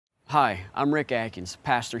Hi, I'm Rick Atkins,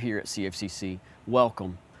 pastor here at CFCC.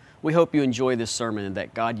 Welcome. We hope you enjoy this sermon and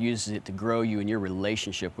that God uses it to grow you in your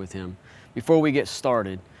relationship with Him. Before we get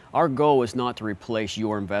started, our goal is not to replace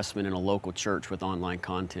your investment in a local church with online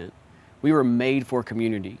content. We were made for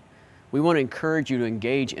community. We want to encourage you to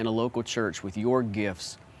engage in a local church with your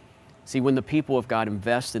gifts. See, when the people of God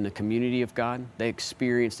invest in the community of God, they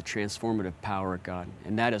experience the transformative power of God,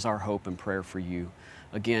 and that is our hope and prayer for you.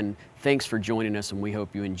 Again, thanks for joining us, and we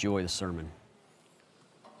hope you enjoy the sermon.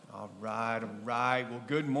 All right. Well,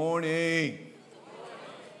 good morning.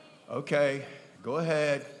 Okay, go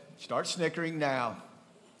ahead. Start snickering now.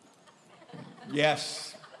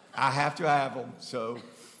 Yes, I have to have them, so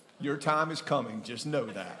your time is coming. Just know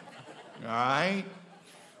that. All right?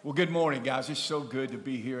 Well, good morning, guys. It's so good to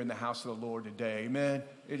be here in the house of the Lord today. Amen.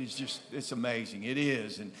 It's amazing. It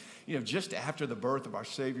is. And, just after the birth of our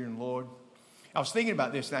Savior and Lord, I was thinking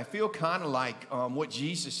about this, and I feel kind of like what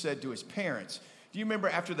Jesus said to his parents. Do you remember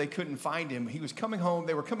after they couldn't find him, he was coming home,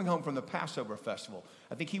 they were coming home from the Passover festival.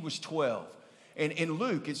 I think he was 12. And in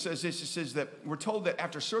Luke, it says this, it says that we're told that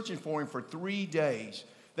after searching for him for 3 days,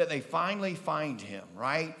 that they finally find him,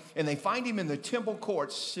 right? And they find him in the temple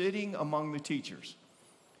courts sitting among the teachers.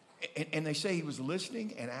 And they say he was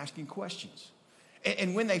listening and asking questions.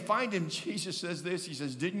 And when they find him, Jesus says this, he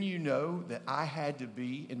says, "Didn't you know that I had to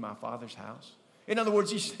be in my Father's house?" In other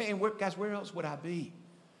words, he's saying, guys, where else would I be?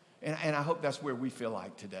 And I hope that's where we feel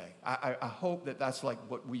like today. I hope that that's like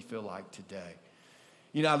what we feel like today.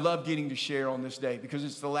 I love getting to share on this day because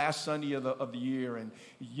it's the last Sunday of the year, and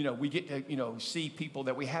we get to see people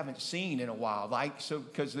that we haven't seen in a while,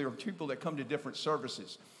 because there are people that come to different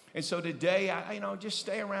services. And so today, I just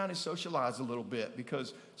stay around and socialize a little bit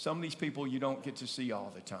because some of these people you don't get to see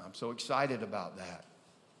all the time. So excited about that.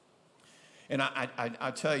 And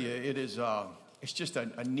I tell you, it's just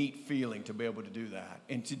a neat feeling to be able to do that.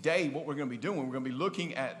 And today, what we're going to be doing, we're going to be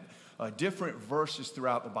looking at different verses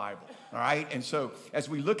throughout the Bible, all right? And so as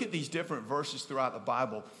we look at these different verses throughout the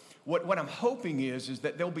Bible, what I'm hoping is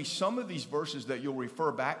that there'll be some of these verses that you'll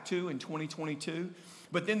refer back to in 2022,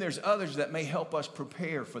 but then there's others that may help us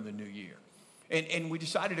prepare for the new year. And we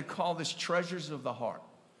decided to call this Treasures of the Heart.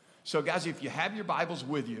 So guys, if you have your Bibles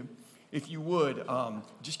with you, if you would,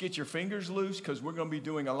 just get your fingers loose because we're going to be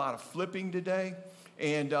doing a lot of flipping today.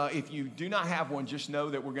 And if you do not have one, just know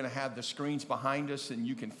that we're going to have the screens behind us and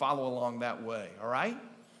you can follow along that way, all right?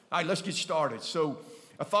 All right, let's get started. So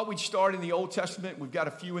I thought we'd start in the Old Testament. We've got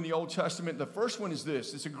a few in the Old Testament. The first one is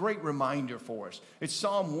this. It's a great reminder for us. It's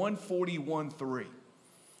Psalm 141:3.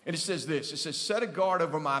 And it says this. It says, "Set a guard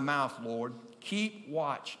over my mouth, Lord. Keep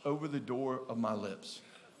watch over the door of my lips."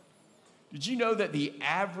 Did you know that the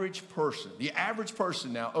average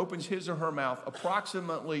person now opens his or her mouth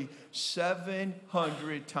approximately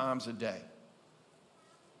 700 times a day?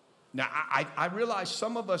 Now, I realize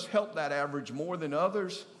some of us help that average more than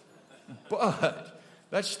others, but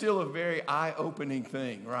that's still a very eye-opening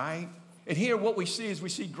thing, right? And here what we see is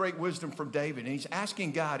great wisdom from David. And he's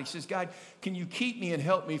asking God, he says, "God, can you keep me and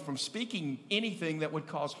help me from speaking anything that would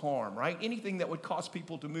cause harm," right? Anything that would cause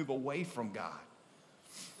people to move away from God.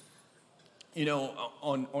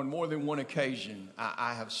 On more than one occasion,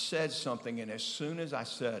 I have said something, and as soon as I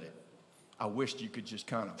said it, I wished you could just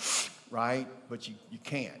kind of, right? But you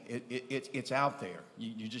can't. It's out there.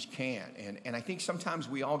 You just can't. And I think sometimes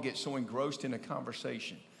we all get so engrossed in a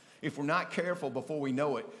conversation. If we're not careful before we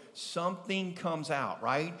know it, something comes out,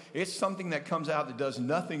 right? It's something that comes out that does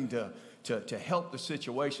nothing to help the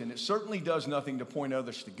situation. It certainly does nothing to point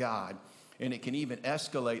others to God. And it can even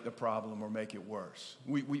escalate the problem or make it worse.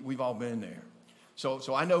 We've all been there.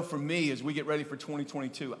 So I know for me, as we get ready for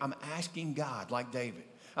 2022, I'm asking God, like David.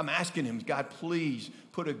 I'm asking him, "God, please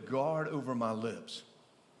put a guard over my lips."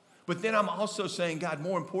 But then I'm also saying, "God,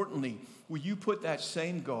 more importantly, will you put that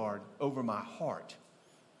same guard over my heart?"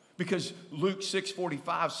 Because Luke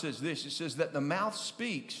 6:45 says this. It says that the mouth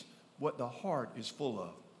speaks what the heart is full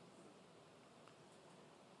of.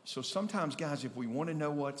 So sometimes, guys, if we want to know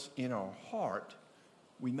what's in our heart,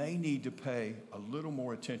 we may need to pay a little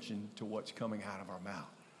more attention to what's coming out of our mouth.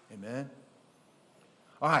 Amen?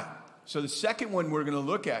 All right. So the second one we're going to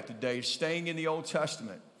look at today is staying in the Old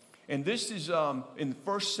Testament. And this is in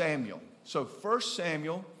 1 Samuel. So 1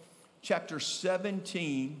 Samuel chapter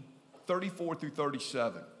 17, 34 through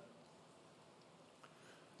 37.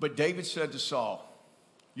 "But David said to Saul,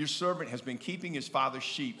 'Your servant has been keeping his father's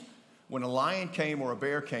sheep. When a lion came or a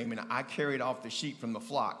bear came, and I carried off the sheep from the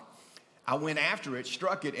flock, I went after it,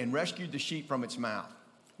 struck it, and rescued the sheep from its mouth.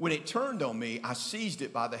 When it turned on me, I seized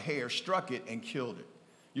it by the hair, struck it, and killed it.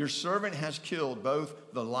 Your servant has killed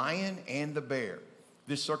both the lion and the bear.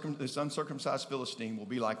 This uncircumcised Philistine will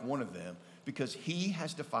be like one of them because he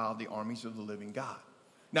has defiled the armies of the living God.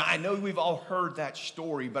 Now, I know we've all heard that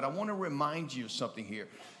story, but I want to remind you of something here.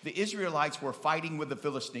 The Israelites were fighting with the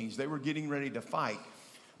Philistines. They were getting ready to fight,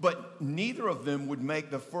 but neither of them would make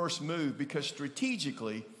the first move because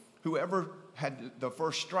strategically, whoever had the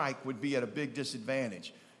first strike would be at a big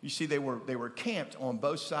disadvantage. You see, they were camped on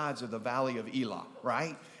both sides of the valley of Elah,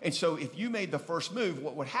 right? And so if you made the first move,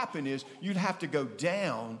 what would happen is you'd have to go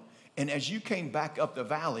down, and as you came back up the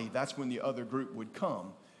valley, that's when the other group would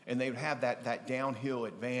come, and they would have that downhill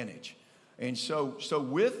advantage. And so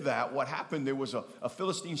with that, what happened, there was a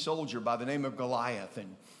Philistine soldier by the name of Goliath,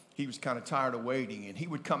 and he was kind of tired of waiting, and he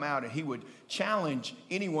would come out and he would challenge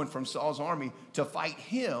anyone from Saul's army to fight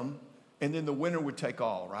him, and then the winner would take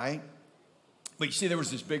all, right? But you see, there was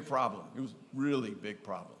this big problem. It was a really big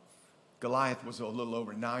problem. Goliath was a little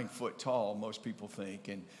over 9 foot tall, most people think,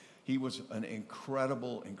 and he was an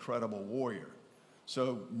incredible, incredible warrior.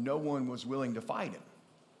 So no one was willing to fight him.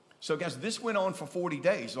 So guys, this went on for 40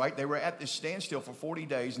 days, right? They were at this standstill for 40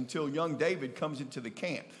 days until young David comes into the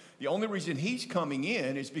camp. The only reason he's coming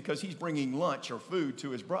in is because he's bringing lunch or food to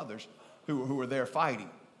his brothers who are there fighting.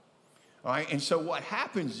 All right, and so what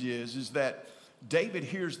happens is that David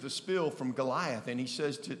hears the spill from Goliath, and he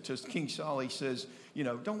says to King Saul, he says,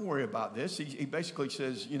 don't worry about this. He basically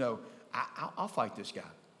says, I'll fight this guy.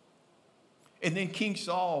 And then King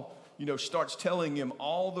Saul, starts telling him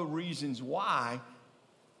all the reasons why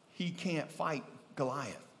he can't fight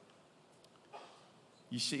Goliath.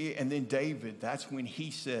 You see, and then David, that's when he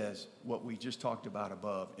says what we just talked about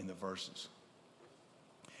above in the verses.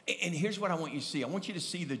 And here's what I want you to see. I want you to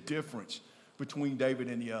see the difference between David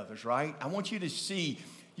and the others, right? I want you to see,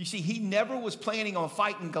 he never was planning on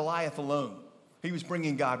fighting Goliath alone. He was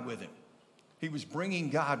bringing God with him. He was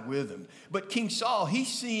bringing God with him. But King Saul, he's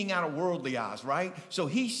seeing out of worldly eyes, right? So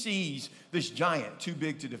he sees this giant too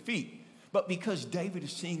big to defeat. But because David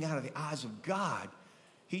is seeing out of the eyes of God,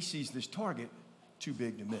 he sees this target too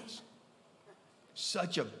big to miss.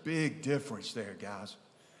 Such a big difference there, guys.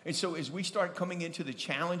 And so as we start coming into the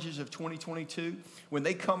challenges of 2022, when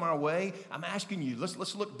they come our way, I'm asking you,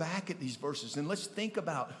 let's look back at these verses and let's think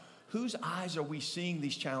about whose eyes are we seeing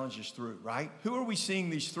these challenges through, right? Who are we seeing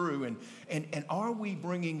these through, and are we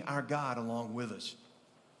bringing our God along with us?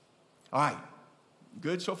 All right,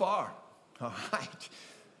 good so far. All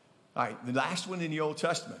right, the last one in the Old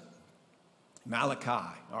Testament,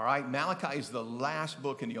 Malachi, all right? Malachi is the last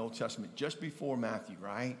book in the Old Testament, just before Matthew,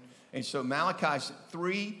 right? And so Malachi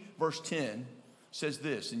 3, verse 10 says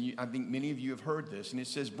this, and I think many of you have heard this, and it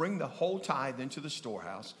says, bring the whole tithe into the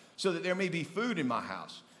storehouse so that there may be food in my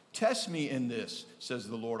house. Test me in this, says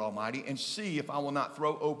the Lord Almighty, and see if I will not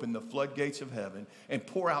throw open the floodgates of heaven and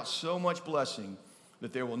pour out so much blessing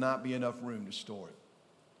that there will not be enough room to store it.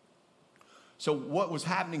 So what was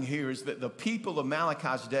happening here is that the people of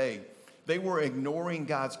Malachi's day, they were ignoring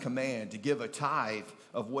God's command to give a tithe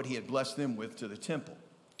of what he had blessed them with to the temple.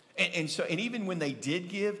 And even when they did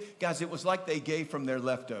give, guys, it was like they gave from their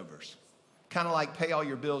leftovers. Kind of like pay all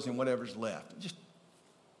your bills and whatever's left. Just,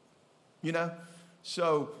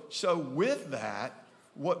 So with that,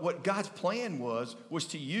 what God's plan was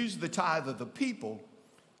to use the tithe of the people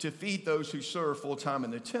to feed those who serve full time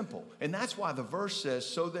in the temple. And that's why the verse says,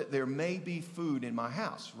 so that there may be food in my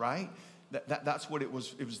house, right? That's what it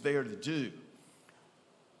was there to do.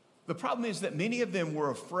 The problem is that many of them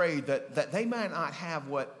were afraid that they might not have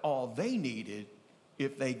what all they needed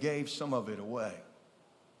if they gave some of it away.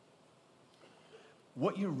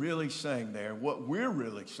 What you're really saying there, what we're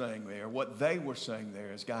really saying there, what they were saying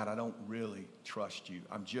there is, God, I don't really trust you.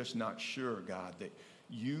 I'm just not sure, God, that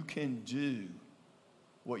you can do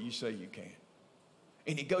what you say you can.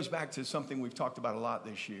 And it goes back to something we've talked about a lot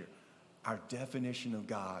this year. Our definition of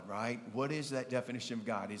God, right? What is that definition of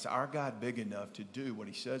God? Is our God big enough to do what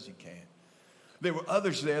he says he can? There were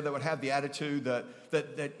others there that would have the attitude that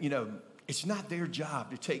it's not their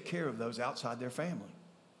job to take care of those outside their family.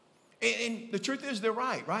 And the truth is, they're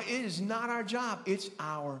right? It is not our job. It's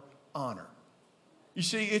our honor. You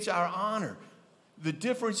see, it's our honor. The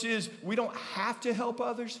difference is we don't have to help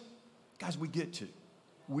others. Guys, we get to.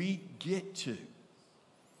 We get to.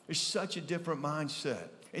 It's such a different mindset.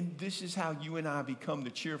 And this is how you and I become the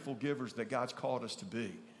cheerful givers that God's called us to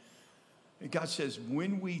be. And God says,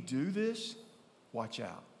 when we do this, watch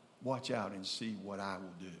out. Watch out and see what I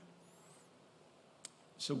will do.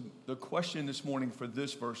 So the question this morning for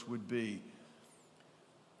this verse would be,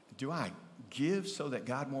 do I give so that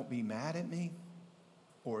God won't be mad at me?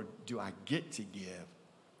 Or do I get to give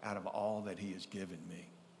out of all that he has given me?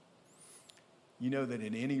 You know that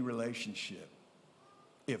in any relationship,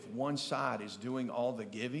 if one side is doing all the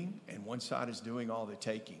giving and one side is doing all the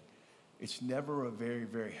taking, it's never a very,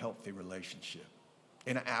 very healthy relationship.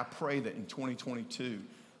 And I pray that in 2022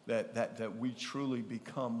 that we truly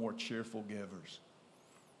become more cheerful givers.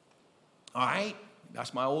 All right?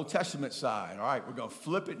 That's my Old Testament side. All right, we're going to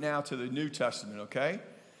flip it now to the New Testament, okay?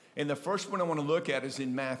 And the first one I want to look at is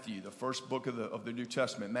in Matthew, the first book of the New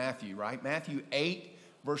Testament, Matthew, right? Matthew 8,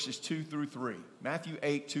 verses 2 through 3. Matthew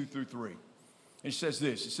 8, 2 through 3. It says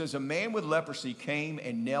this. It says, a man with leprosy came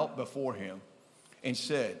and knelt before him and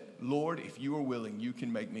said, Lord, if you are willing, you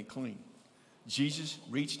can make me clean. Jesus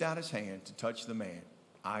reached out his hand to touch the man.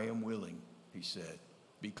 I am willing, he said,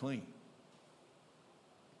 be clean.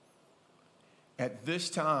 At this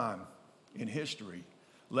time in history,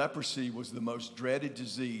 leprosy was the most dreaded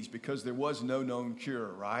disease because there was no known cure,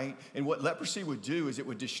 right? And what leprosy would do is it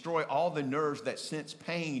would destroy all the nerves that sense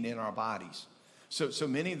pain in our bodies. So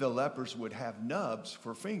many of the lepers would have nubs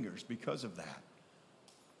for fingers because of that.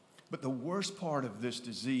 But the worst part of this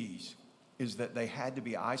disease is that they had to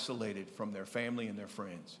be isolated from their family and their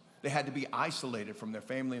friends. They had to be isolated from their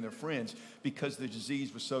family and their friends because the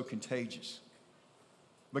disease was so contagious.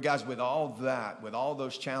 But guys, with all that, with all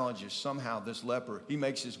those challenges, somehow this leper, he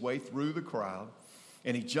makes his way through the crowd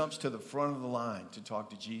and he jumps to the front of the line to talk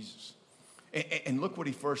to Jesus. And look what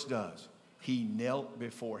he first does. He knelt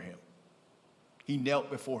before him. He knelt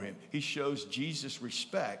before him. He shows Jesus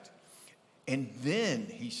respect. And then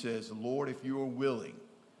he says, Lord, if you are willing,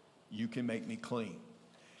 you can make me clean.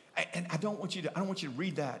 And I don't want you to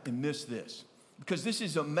read that and miss this. Because this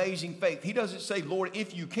is amazing faith. He doesn't say, Lord,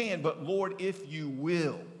 if you can, but Lord, if you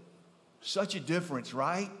will. Such a difference,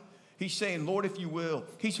 right? He's saying, Lord, if you will.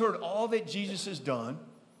 He's heard all that Jesus has done,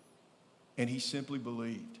 and he simply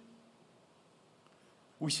believed.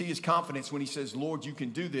 We see his confidence when he says, Lord, you can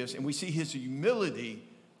do this. And we see his humility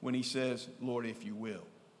when he says, Lord, if you will.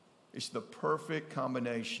 It's the perfect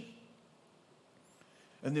combination.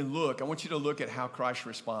 And then look, I want you to look at how Christ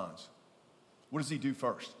responds. What does he do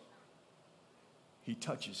first? He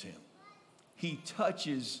touches him. He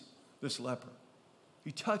touches this leper.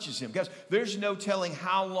 He touches him. Guys, there's no telling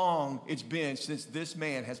how long it's been since this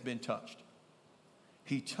man has been touched.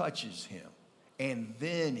 He touches him, and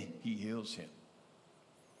then he heals him.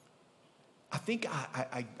 I think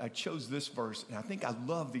I chose this verse, and I think I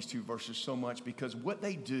love these two verses so much because what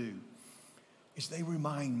they do is they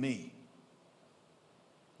remind me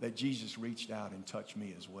that Jesus reached out and touched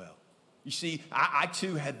me as well. You see, I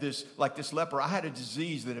too had this, like this leper, I had a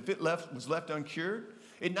disease that if it was left uncured,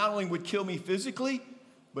 it not only would kill me physically,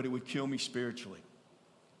 but it would kill me spiritually.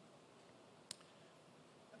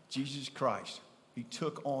 Jesus Christ, he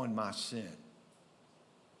took on my sin.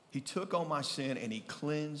 He took on my sin and he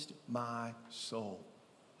cleansed my soul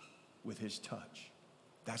with his touch.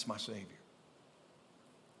 That's my Savior.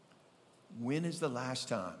 When is the last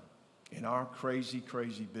time in our crazy,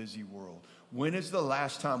 crazy busy world, when is the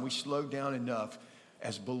last time we slowed down enough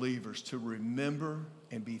as believers to remember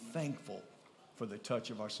and be thankful for the touch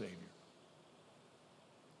of our Savior?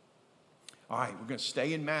 All right, we're going to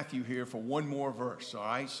stay in Matthew here for one more verse, all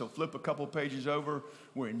right? So flip a couple pages over.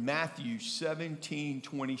 We're in Matthew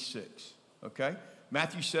 17:26, okay?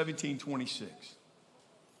 Matthew 17:26.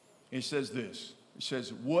 It says this. It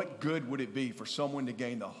says, what good would it be for someone to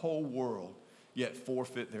gain the whole world yet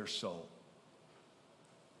forfeit their soul?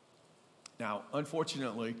 Now,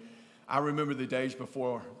 unfortunately, I remember the days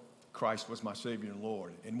before Christ was my Savior and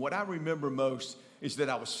Lord. And what I remember most is that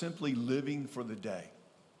I was simply living for the day.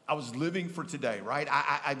 I was living for today, right?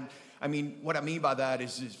 I mean, what I mean by that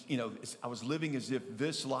is I was living as if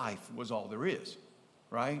this life was all there is,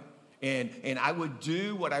 right? And I would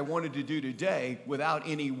do what I wanted to do today without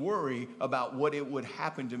any worry about what it would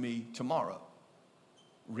happen to me tomorrow.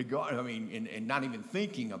 And not even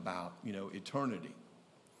thinking about, eternity.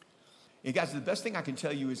 And guys, the best thing I can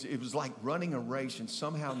tell you is it was like running a race and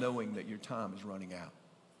somehow knowing that your time is running out.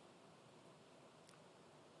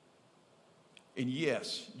 And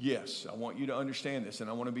yes, I want you to understand this, and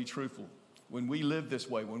I want to be truthful. When we live this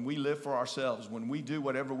way, when we live for ourselves, when we do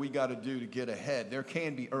whatever we got to do to get ahead, there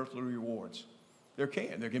can be earthly rewards. There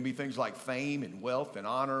can be things like fame and wealth and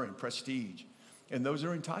honor and prestige, and those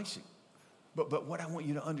are enticing. But what I want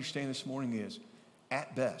you to understand this morning is,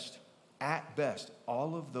 at best,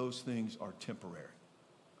 all of those things are temporary.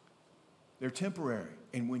 They're temporary.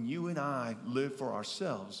 And when you and I live for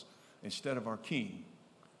ourselves instead of our King,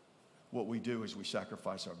 what we do is we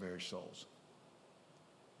sacrifice our very souls.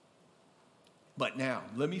 But now,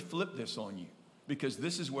 let me flip this on you, because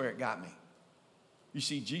this is where it got me. You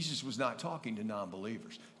see, Jesus was not talking to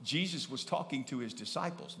non-believers. Jesus was talking to his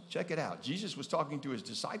disciples. Check it out. Jesus was talking to his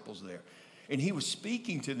disciples there. And he was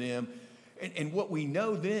speaking to them. And what we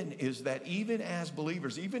know then is that even as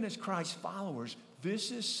believers, even as Christ followers,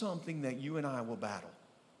 this is something that you and I will battle.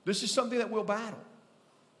 This is something that we'll battle.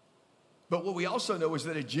 But what we also know is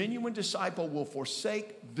that a genuine disciple will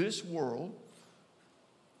forsake this world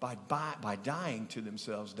by dying to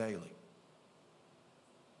themselves daily.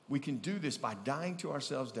 We can do this by dying to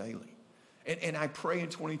ourselves daily. And I pray in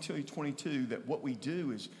 2022 that what we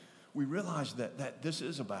do is we realize that this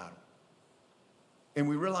is a battle. And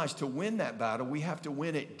we realize to win that battle, we have to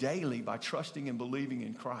win it daily by trusting and believing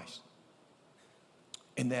in Christ.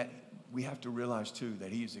 And that we have to realize, too, that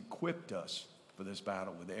he has equipped us for this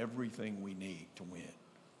battle with everything we need to win.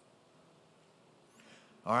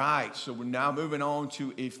 All right, so we're now moving on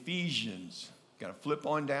to Ephesians. Got to flip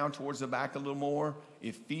on down towards the back a little more.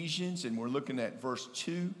 Ephesians, and we're looking at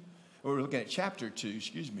we're looking at chapter 2,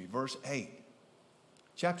 verse 8.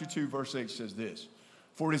 Chapter 2, verse 8 says this: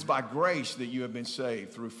 "For it is by grace that you have been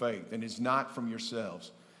saved through faith, and it's not from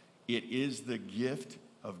yourselves. It is the gift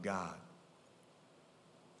of God."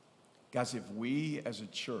 Guys, if we as a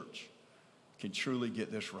church can truly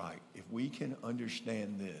get this right, if we can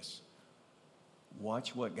understand this,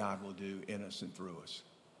 watch what God will do in us and through us.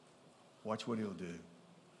 Watch what he'll do.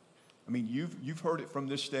 I mean, you've heard it from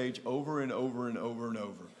this stage over and over and over and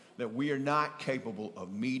over, that we are not capable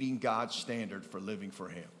of meeting God's standard for living for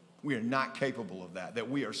him. We are not capable of that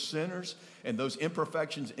we are sinners, and those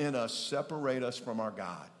imperfections in us separate us from our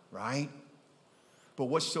God, right? But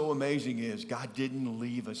what's so amazing is God didn't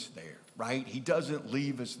leave us there, right? He doesn't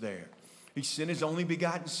leave us there. He sent his only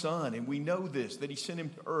begotten son, and we know this, that he sent him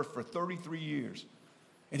to earth for 33 years.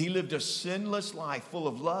 And he lived a sinless life full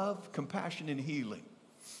of love, compassion, and healing.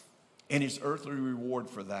 And his earthly reward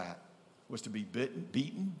for that was to be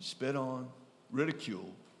beaten, spit on,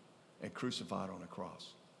 ridiculed, and crucified on a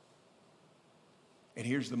cross. And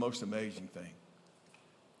here's the most amazing thing.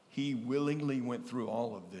 He willingly went through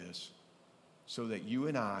all of this so that you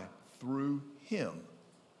and I, through him,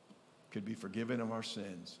 could be forgiven of our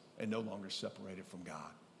sins and no longer separated from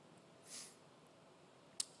God.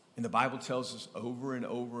 And the Bible tells us over and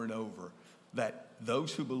over and over that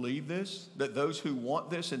those who believe this, that those who want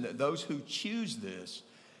this, and that those who choose this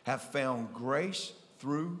have found grace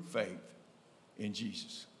through faith in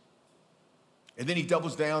Jesus. And then he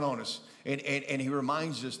doubles down on us, and he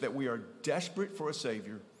reminds us that we are desperate for a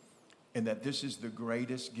Savior, and that this is the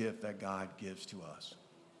greatest gift that God gives to us.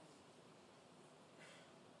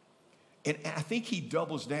 And I think he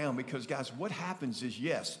doubles down because, guys, what happens is,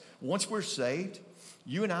 yes, once we're saved,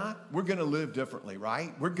 you and I, we're going to live differently,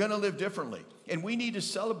 right? We're going to live differently. And we need to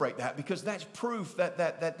celebrate that because that's proof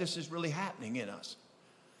that this is really happening in us.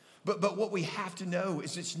 But what we have to know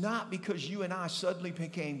is it's not because you and I suddenly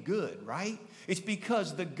became good, right? It's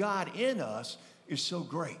because the God in us is so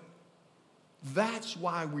great. That's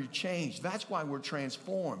why we're changed. That's why we're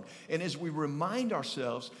transformed. And as we remind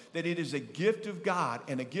ourselves that it is a gift of God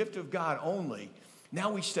and a gift of God only,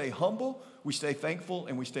 now we stay humble, we stay thankful,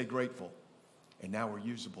 and we stay grateful. And now we're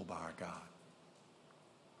usable by our God.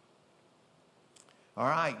 All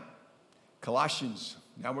right, Colossians.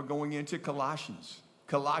 Now we're going into Colossians.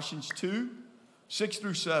 Colossians 2, 6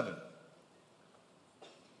 through 7.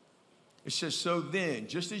 It says, "So then,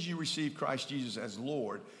 just as you received Christ Jesus as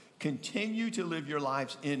Lord, continue to live your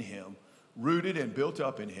lives in him, rooted and built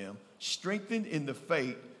up in him, strengthened in the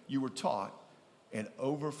faith you were taught, and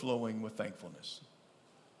overflowing with thankfulness."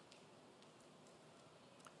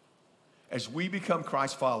 As we become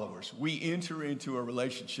Christ followers, we enter into a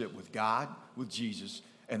relationship with God, with Jesus,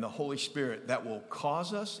 and the Holy Spirit that will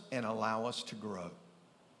cause us and allow us to grow.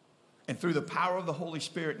 And through the power of the Holy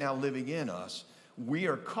Spirit now living in us, we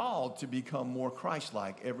are called to become more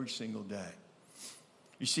Christ-like every single day.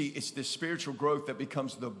 You see, it's this spiritual growth that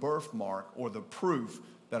becomes the birthmark or the proof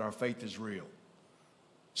that our faith is real.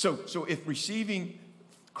 So if receiving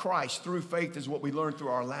Christ through faith is what we learned through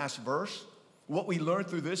our last verse, what we learned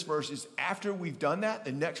through this verse is after we've done that,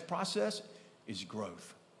 the next process is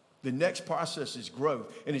growth. The next process is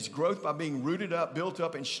growth. And it's growth by being rooted up, built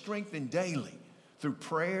up, and strengthened daily through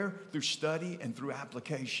prayer, through study, and through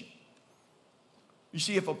application. You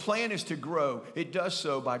see, if a plant is to grow, it does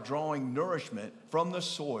so by drawing nourishment from the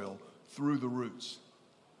soil through the roots.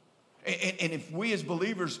 And if we as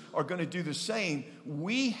believers are going to do the same,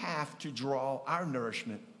 we have to draw our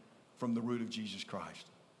nourishment from the root of Jesus Christ.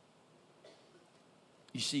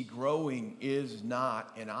 You see, growing is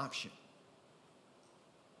not an option.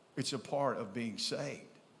 It's a part of being saved.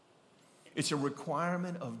 It's a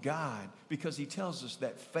requirement of God because he tells us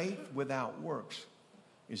that faith without works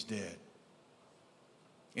is dead.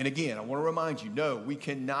 And again, I want to remind you, no, we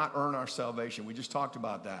cannot earn our salvation. We just talked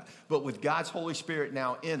about that. But with God's Holy Spirit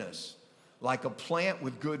now in us, like a plant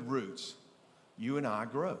with good roots, you and I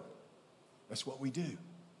grow. That's what we do.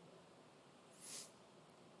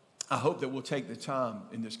 I hope that we'll take the time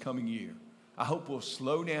in this coming year. I hope we'll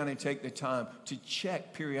slow down and take the time to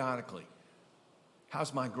check periodically.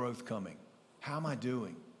 How's my growth coming? How am I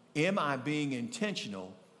doing? Am I being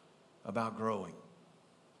intentional about growing?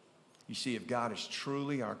 You see, if God is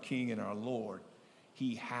truly our King and our Lord,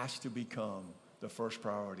 He has to become the first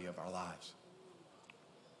priority of our lives.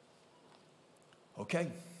 Okay,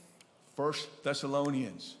 1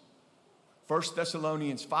 Thessalonians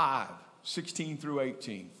 5, 16 through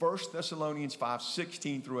 18. 1 Thessalonians 5,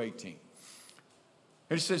 16 through 18.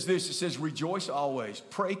 And it says this, it says, rejoice always,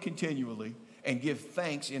 pray continually, and give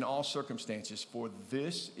thanks in all circumstances, for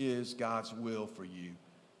this is God's will for you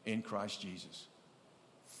in Christ Jesus.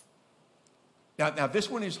 Now, this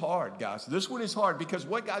one is hard, guys. This one is hard because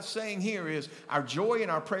what God's saying here is our joy and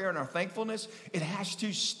our prayer and our thankfulness, it has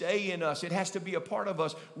to stay in us. It has to be a part of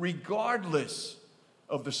us regardless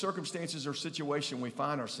of the circumstances or situation we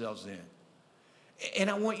find ourselves in. And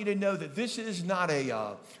I want you to know that this is not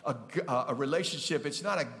a relationship. It's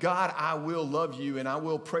not a God, I will love you and I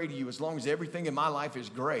will pray to you as long as everything in my life is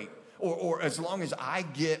great or as long as I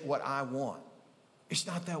get what I want. It's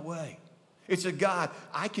not that way. It's a God,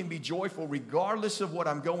 I can be joyful regardless of what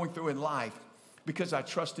I'm going through in life because I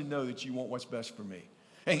trust and know that you want what's best for me.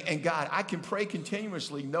 And God, I can pray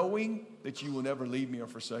continuously knowing that you will never leave me or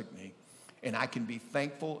forsake me. And I can be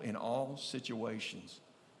thankful in all situations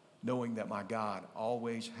knowing that my God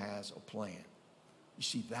always has a plan. You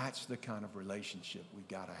see, that's the kind of relationship we've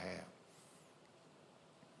got to have.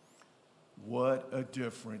 What a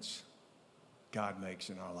difference God makes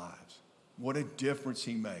in our lives. What a difference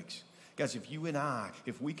He makes. Guys, if you and I,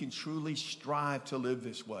 if we can truly strive to live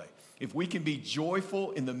this way, if we can be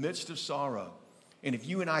joyful in the midst of sorrow, and if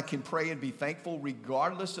you and I can pray and be thankful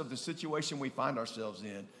regardless of the situation we find ourselves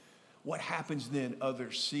in, what happens then?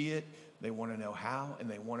 Others see it, they want to know how, and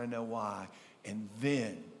they want to know why, and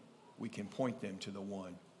then we can point them to the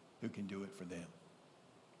one who can do it for them.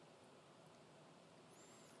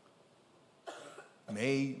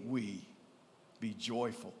 May we be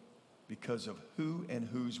joyful because of who and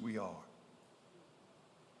whose we are.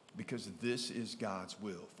 Because this is God's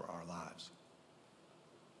will for our lives.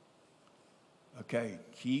 Okay,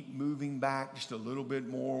 keep moving back just a little bit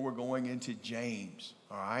more. We're going into James,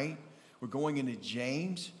 all right? We're going into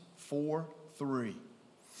James 4:3.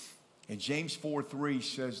 And James 4:3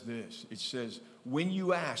 says this. It says, when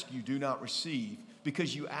you ask, you do not receive,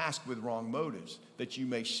 because you ask with wrong motives, that you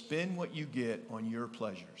may spend what you get on your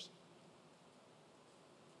pleasures.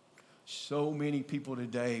 So many people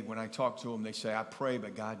today, when I talk to them, they say, I pray,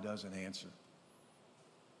 but God doesn't answer.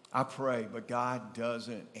 I pray, but God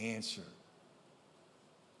doesn't answer.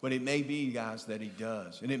 But it may be, guys, that He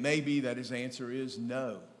does. And it may be that His answer is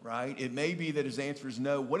no, right? It may be that His answer is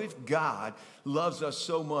no. What if God loves us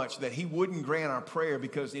so much that He wouldn't grant our prayer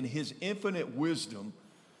because in His infinite wisdom,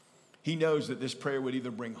 He knows that this prayer would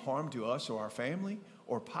either bring harm to us or our family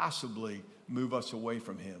or possibly move us away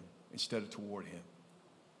from Him instead of toward Him?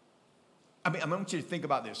 I want you to think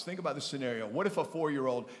about this. Think about this scenario. What if a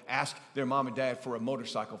 4-year-old asked their mom and dad for a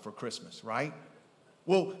motorcycle for Christmas, right?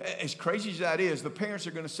 Well, as crazy as that is, the parents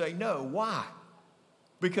are going to say no. Why?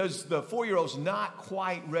 Because the 4-year-old's not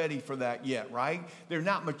quite ready for that yet, right? They're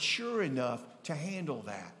not mature enough to handle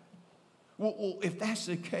that. Well, if that's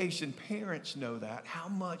the case and parents know that, how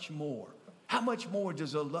much more? How much more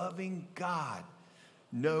does a loving God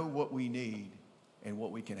know what we need and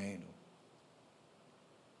what we can handle?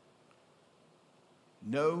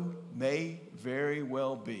 No may very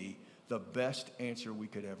well be the best answer we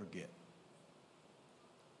could ever get.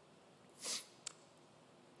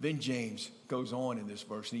 Then James goes on in this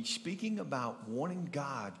verse, and he's speaking about wanting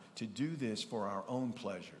God to do this for our own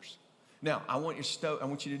pleasures. Now, I want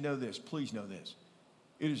you to know this. Please know this.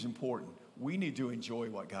 It is important. We need to enjoy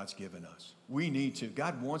what God's given us. We need to.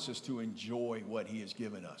 God wants us to enjoy what He has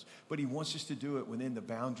given us, but He wants us to do it within the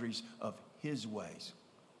boundaries of His ways.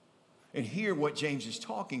 And here what James is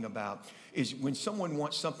talking about is when someone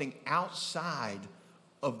wants something outside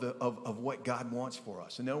of what God wants for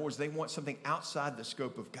us. In other words, they want something outside the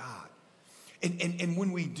scope of God. And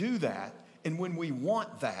when we do that, and when we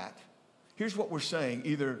want that, here's what we're saying.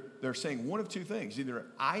 Either they're saying one of two things. Either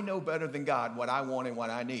I know better than God what I want and what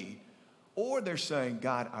I need, or they're saying,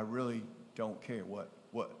 God, I really don't care what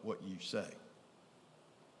you say.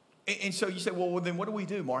 And so you say, well, then what do we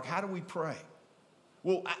do, Mark? How do we pray?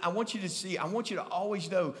 Well, I want you to always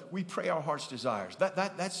know we pray our heart's desires.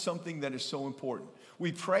 That's something that is so important.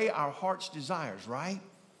 We pray our heart's desires, right?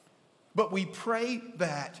 But we pray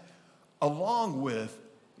that along with,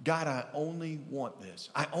 God, I only want this.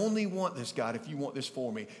 I only want this, God, if you want this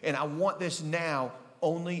for me. And I want this now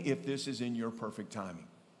only if this is in your perfect timing.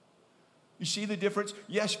 You see the difference?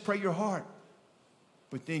 Yes, pray your heart,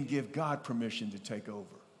 but then give God permission to take over.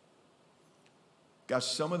 Guys,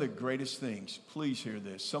 some of the greatest things, please hear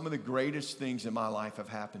this, some of the greatest things in my life have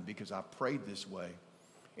happened because I prayed this way.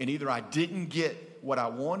 And either I didn't get what I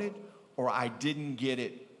wanted or I didn't get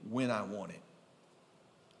it when I wanted.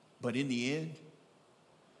 But in the end,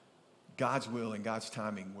 God's will and God's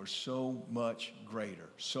timing were so much greater,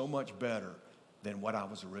 so much better than what I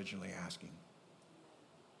was originally asking.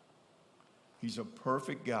 He's a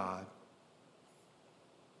perfect God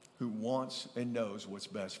who wants and knows what's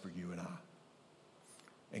best for you and I.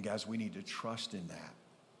 And guys, we need to trust in that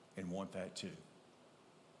and want that too.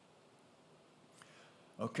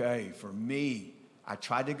 Okay, for me, I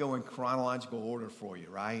tried to go in chronological order for you,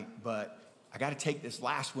 right? But I got to take this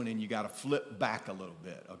last one and you got to flip back a little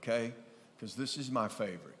bit, okay? Because this is my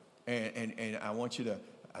favorite. And I want you to,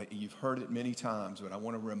 you've heard it many times, but I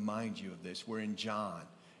want to remind you of this. We're in John,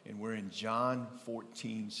 and we're in John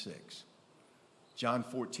 14:6. John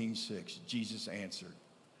 14:6, Jesus answered,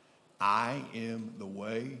 I am the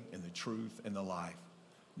way and the truth and the life.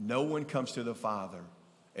 No one comes to the Father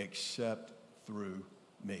except through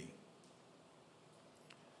me.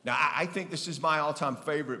 Now, I think this is my all-time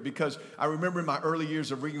favorite because I remember in my early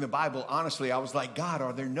years of reading the Bible, honestly, I was like, God,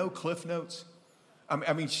 are there no cliff notes?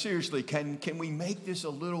 I mean, seriously, can we make this a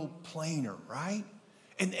little plainer, right?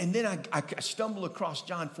 And then I stumbled across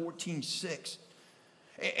John 14:6,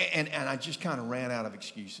 and I just kind of ran out of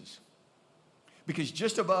excuses. Because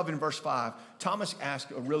just above in verse 5, Thomas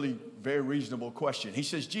asked a really very reasonable question. He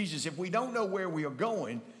says, Jesus, if we don't know where we are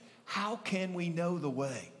going, how can we know the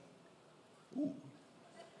way? Ooh.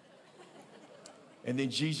 And then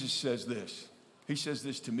Jesus says this. He says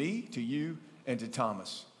this to me, to you, and to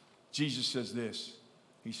Thomas. Jesus says this.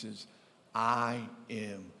 He says, I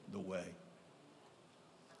am the way.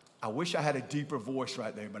 I wish I had a deeper voice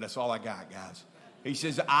right there, but that's all I got, guys. He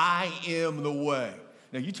says, I am the way.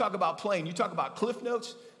 Now, you talk about plain, you talk about cliff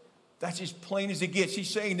notes, that's as plain as it gets. He's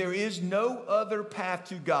saying there is no other path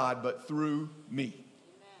to God but through me.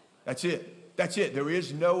 Amen. That's it. That's it. There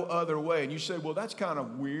is no other way. And you say, well, that's kind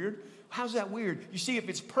of weird. How's that weird? You see, if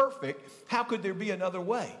it's perfect, how could there be another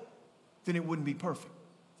way? Then it wouldn't be perfect.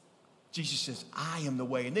 Jesus says, I am the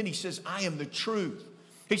way. And then he says, I am the truth.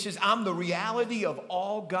 He says, I'm the reality of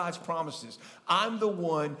all God's promises. I'm the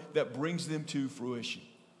one that brings them to fruition.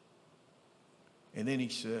 And then he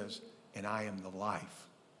says, and I am the life.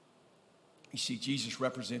 You see, Jesus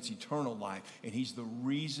represents eternal life, and he's the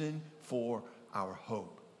reason for our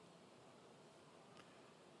hope.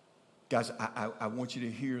 Guys, I want you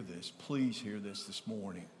to hear this. Please hear this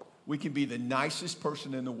morning. We can be the nicest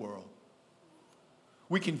person in the world.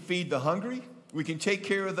 We can feed the hungry. We can take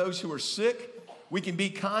care of those who are sick. We can be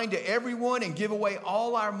kind to everyone and give away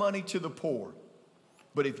all our money to the poor.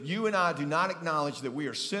 But if you and I do not acknowledge that we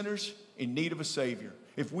are sinners in need of a Savior,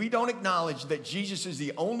 if we don't acknowledge that Jesus is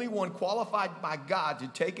the only one qualified by God to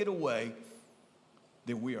take it away,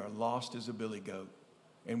 then we are lost as a billy goat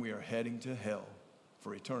and we are heading to hell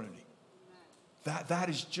for eternity. That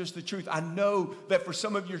is just the truth. I know that for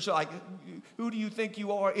some of you, you're like, who do you think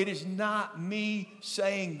you are? It is not me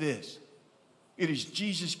saying this. It is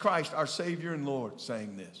Jesus Christ, our Savior and Lord,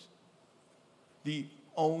 saying this. The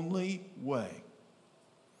only way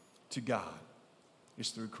to God is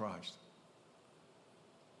through Christ.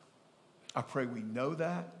 I pray we know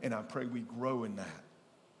that, and I pray we grow in that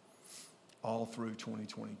all through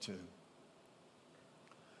 2022.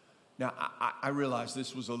 Now, I realize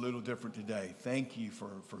this was a little different today. Thank you for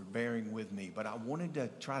bearing with me. But I wanted to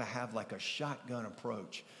try to have like a shotgun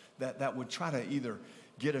approach that would try to either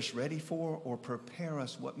get us ready for or prepare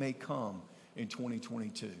us what may come in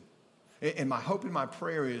 2022. And my hope and my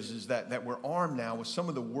prayer is that we're armed now with some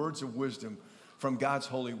of the words of wisdom from God's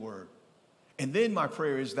holy word. And then my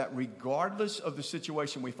prayer is that regardless of the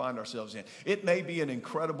situation we find ourselves in, it may be an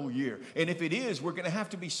incredible year. And if it is, we're going to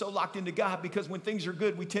have to be so locked into God because when things are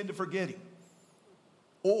good, we tend to forget Him.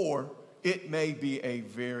 Or it may be a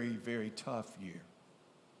very, very tough year.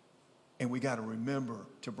 And we got to remember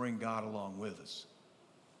to bring God along with us.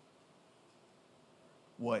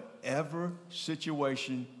 Whatever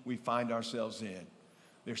situation we find ourselves in,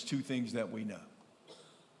 there's two things that we know.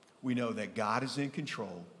 We know that God is in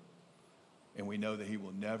control. And we know that He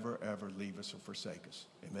will never, ever leave us or forsake us.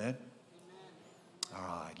 Amen? Amen?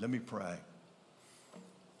 All right, let me pray.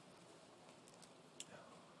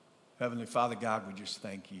 Heavenly Father, God, we just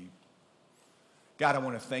thank you. God, I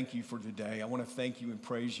want to thank you for today. I want to thank you and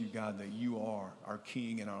praise you, God, that you are our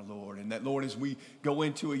King and our Lord. And that, Lord, as we go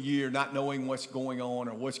into a year not knowing what's going on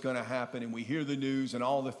or what's going to happen, and we hear the news and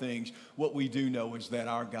all the things, what we do know is that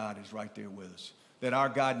our God is right there with us, that our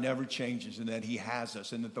God never changes, and that he has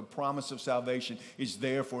us, and that the promise of salvation is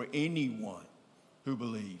there for anyone who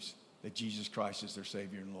believes that Jesus Christ is their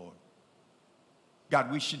Savior and Lord.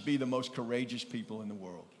 God, we should be the most courageous people in the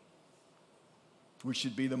world. We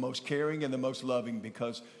should be the most caring and the most loving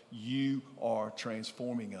because you are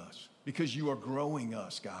transforming us, because you are growing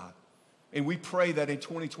us, God. And we pray that in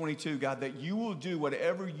 2022, God, that you will do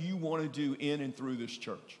whatever you want to do in and through this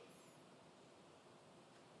church.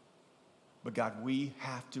 But God, we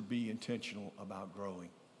have to be intentional about growing.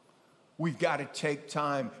 We've got to take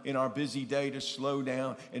time in our busy day to slow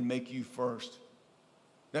down and make you first.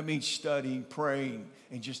 That means studying, praying,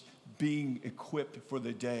 and just being equipped for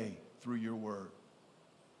the day through your word.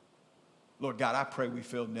 Lord God, I pray we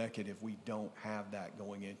feel naked if we don't have that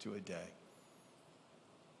going into a day.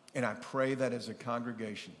 And I pray that as a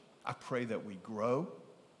congregation, I pray that we grow.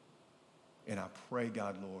 And I pray,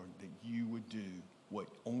 God, Lord, that you would do what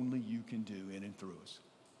only you can do in and through us.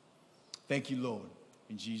 Thank you, Lord.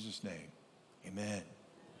 In Jesus' name, amen.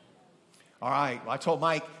 All right. Well, I told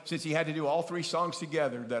Mike, since he had to do all three songs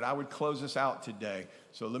together, that I would close us out today.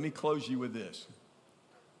 So let me close you with this.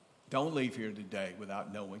 Don't leave here today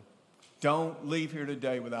without knowing. Don't leave here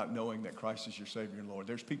today without knowing that Christ is your Savior and Lord.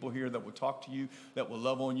 There's people here that will talk to you, that will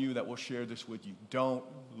love on you, that will share this with you. Don't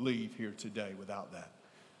leave here today without that.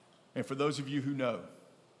 And for those of you who know,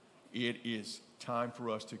 it is time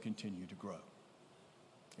for us to continue to grow.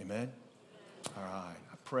 Amen? All right.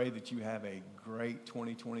 I pray that you have a great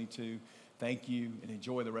 2022. Thank you, and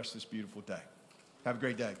enjoy the rest of this beautiful day. Have a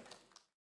great day.